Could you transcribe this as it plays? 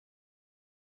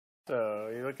So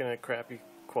you're looking at crappy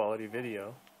quality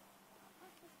video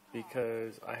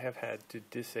because I have had to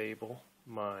disable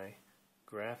my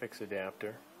graphics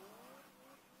adapter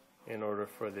in order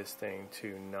for this thing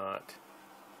to not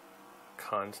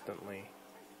constantly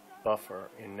buffer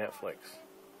in Netflix.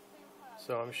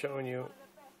 So I'm showing you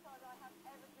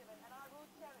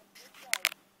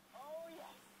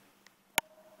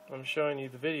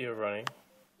the video running.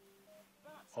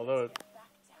 Although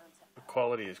the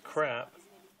quality is crap,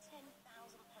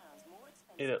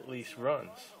 it at least runs.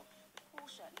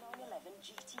 Porsche 911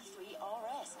 GT3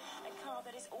 RS, a car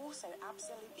that is also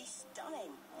absolutely stunning.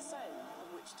 So,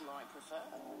 which do I prefer?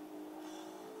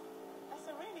 That's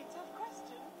a really tough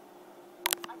question.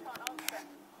 I can't answer.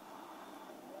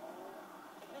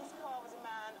 If this car was a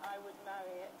man, I would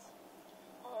marry it.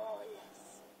 Oh,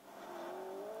 yes.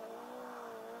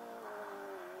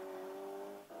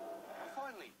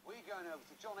 Finally, we're going over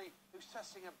to Johnny, who's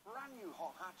testing a brand new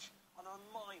hot hatch on a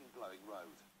mind-blowing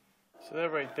road. So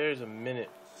that right there is a minute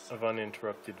of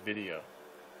uninterrupted video.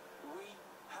 We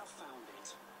have found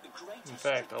it. The greatest In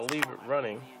fact, I'll leave it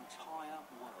running in the entire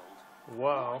world.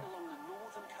 while Along the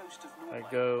northern coast of I Norway,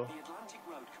 go the Atlantic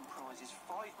Road comprises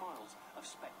 5 miles of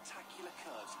spectacular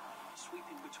curves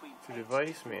sweeping between to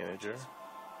Device Manager,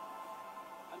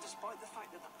 and despite the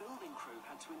fact that the building crew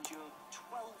had to endure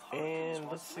 12 and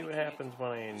let's see what happens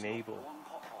when I enable. one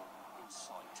pothole in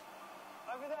sight.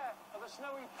 Over there are the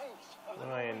snowy peaks of the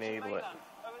When I Norwegian enable it, mainland.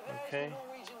 Over there okay? is the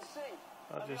Norwegian Sea.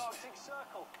 I'll and the just Arctic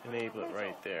Circle. enable it In the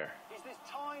right middle there. is this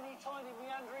tiny, tiny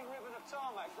meandering ribbon of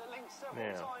tarmac that links several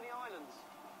Now. tiny islands.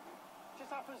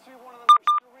 Just happens to be one of the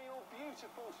most surreal,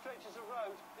 beautiful stretches of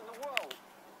road in the world.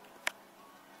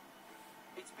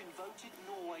 It's been voted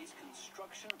Norway's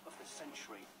construction of the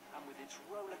century, and with its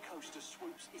roller coaster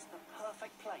swoops is the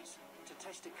perfect place to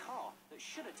test a car that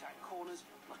should attack corners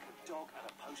like a dog at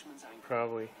a postman's ankle.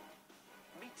 Probably.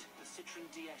 Meet the Citroën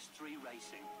DS3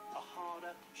 Racing, a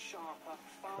harder, sharper,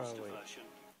 faster Probably. version.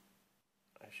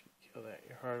 I should kill that.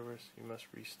 Your hardware, so you must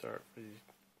restart. Please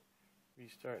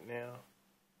restart now.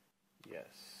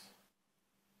 Yes.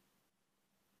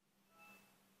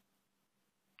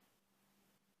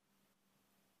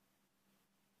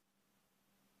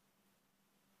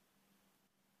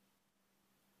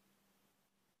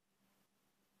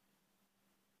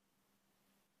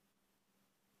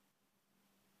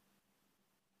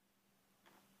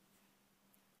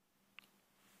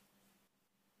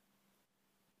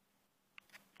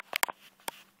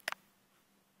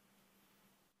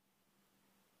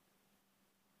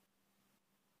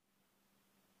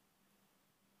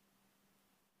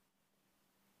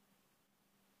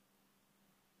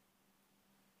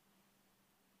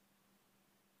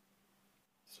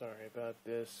 Sorry about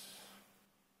this.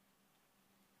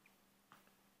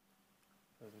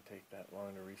 Doesn't take that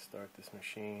long to restart this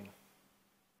machine.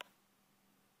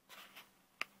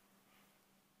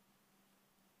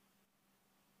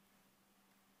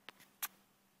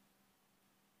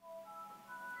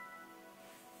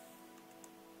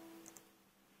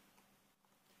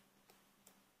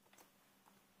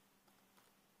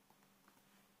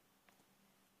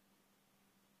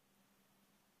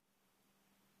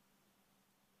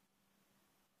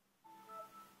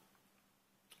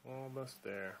 Almost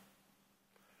there.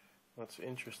 What's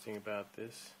interesting about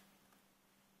this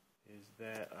is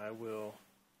that I will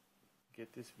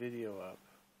get this video up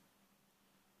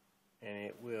and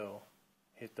it will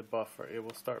hit the buffer. It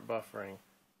will start buffering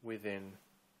within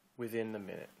the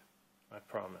minute. I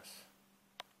promise.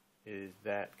 It is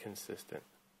that consistent.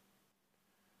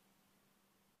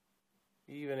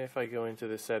 Even if I go into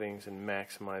the settings and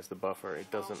maximize the buffer, it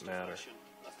doesn't matter.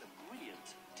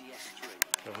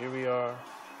 So here we are.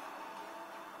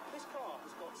 This car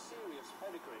has got serious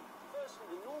pedigree. Firstly,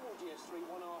 the normal DS3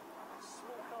 won our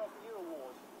Small Car of the Year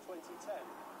Award 2010.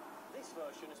 This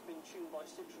version has been tuned by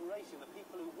Citroën Racing, the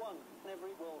people who won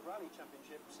every World Rally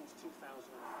Championship since 2004.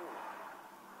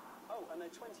 Oh, and their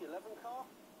 2011 car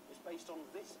is based on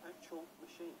this actual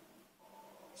machine.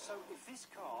 So if this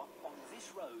car on this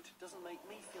road doesn't make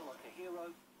me feel like a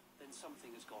hero, then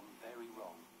something has gone very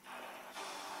wrong.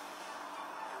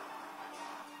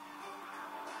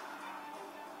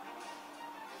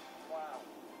 Wow.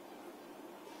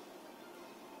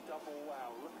 Double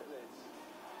wow, look at this.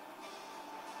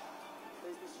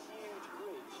 There's this huge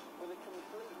bridge with a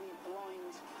completely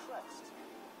blind crest.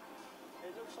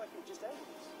 It looks like it just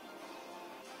ends.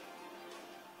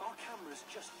 Our cameras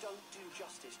just don't do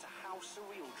justice to how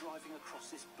surreal driving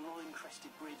across this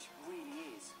blind-crested bridge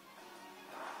really is.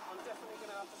 I'm definitely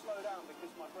going to have to slow down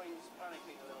because my brain's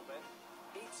panicking a little bit.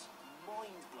 It's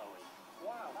mind-blowing.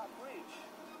 Wow, that bridge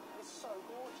is so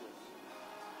gorgeous.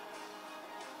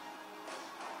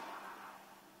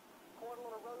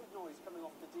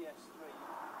 DS3,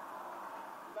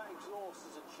 that exhaust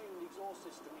is a tuned exhaust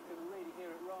system. You can really hear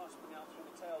it rasping out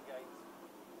through the tailgate.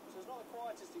 So it's not the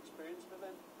quietest experience, but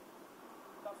then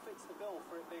that fits the bill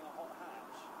for it being a hot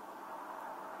hatch.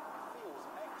 It feels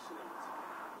excellent.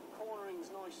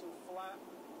 Cornering's nice and flat.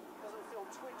 Doesn't feel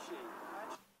twitchy.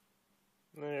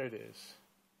 There it is.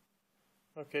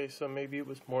 Okay, so maybe it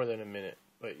was more than a minute,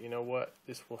 but you know what?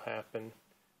 This will happen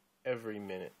every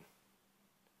minute.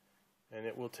 And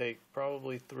it will take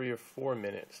probably 3 or 4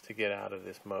 minutes to get out of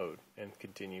this mode and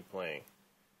continue playing.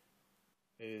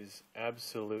 It is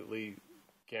absolutely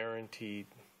guaranteed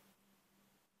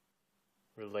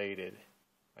related.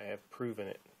 I have proven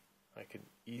it. I could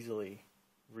easily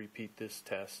repeat this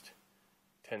test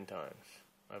 10 times.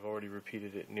 I've already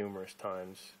repeated it numerous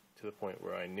times to the point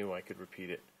where I knew I could repeat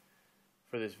it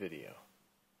for this video.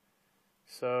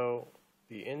 So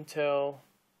the Intel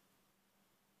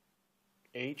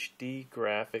HD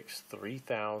Graphics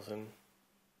 3000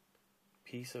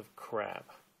 piece of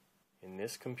crap in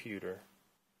this computer,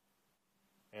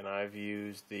 and I've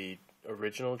used the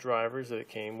original drivers that it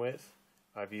came with.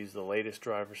 I've used the latest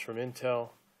drivers from Intel.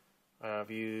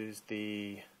 I've used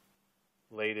the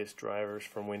latest drivers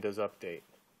from Windows Update,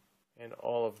 and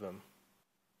all of them.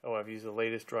 Oh, I've used the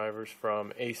latest drivers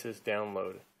from ASUS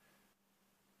Download,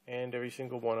 and every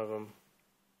single one of them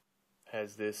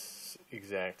has this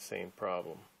exact same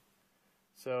problem.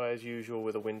 So as usual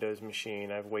with a Windows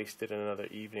machine, I've wasted another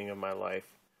evening of my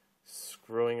life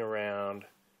screwing around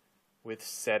with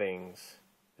settings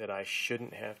that I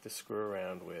shouldn't have to screw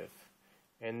around with,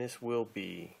 and this will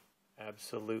be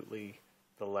absolutely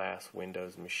the last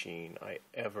Windows machine I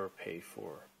ever pay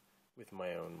for with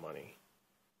my own money.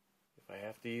 If I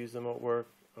have to use them at work,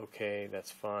 okay,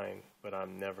 that's fine, but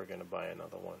I'm never going to buy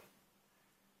another one.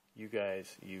 You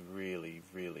guys, you really,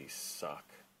 really suck.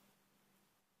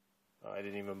 I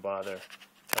didn't even bother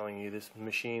telling you this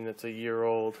machine that's a year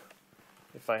old.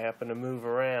 If I happen to move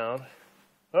around,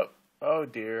 oh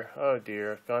dear,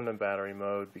 I've gone to battery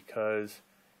mode because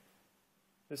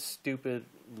this stupid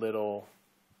little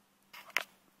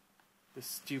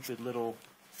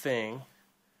thing,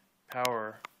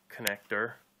 power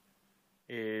connector,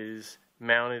 is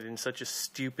mounted in such a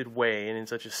stupid way and in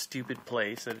such a stupid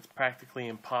place that it's practically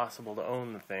impossible to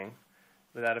own the thing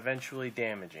without eventually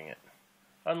damaging it.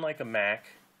 Unlike a Mac,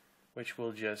 which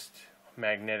will just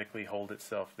magnetically hold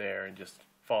itself there and just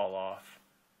fall off,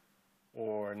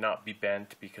 or not be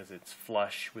bent because it's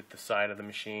flush with the side of the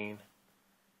machine.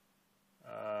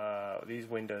 These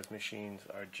Windows machines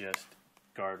are just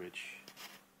garbage.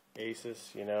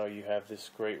 ASUS, you know, you have this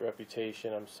great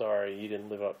reputation. I'm sorry, you didn't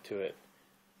live up to it.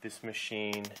 This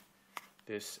machine,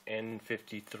 this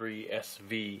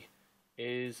N53SV,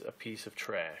 is a piece of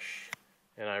trash,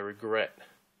 and I regret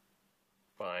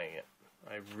buying it.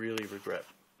 I really regret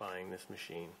buying this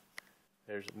machine.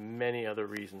 There's many other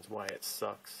reasons why it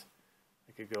sucks.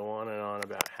 I could go on and on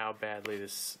about how badly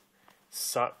this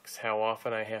sucks, how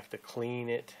often I have to clean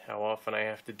it, how often I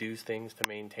have to do things to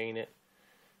maintain it.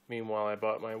 Meanwhile, I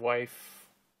bought my wife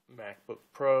MacBook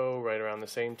Pro right around the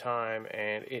same time,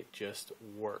 and it just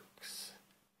works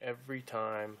every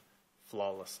time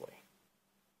flawlessly.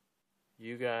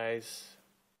 You guys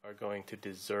are going to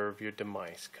deserve your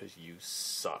demise because you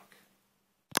suck.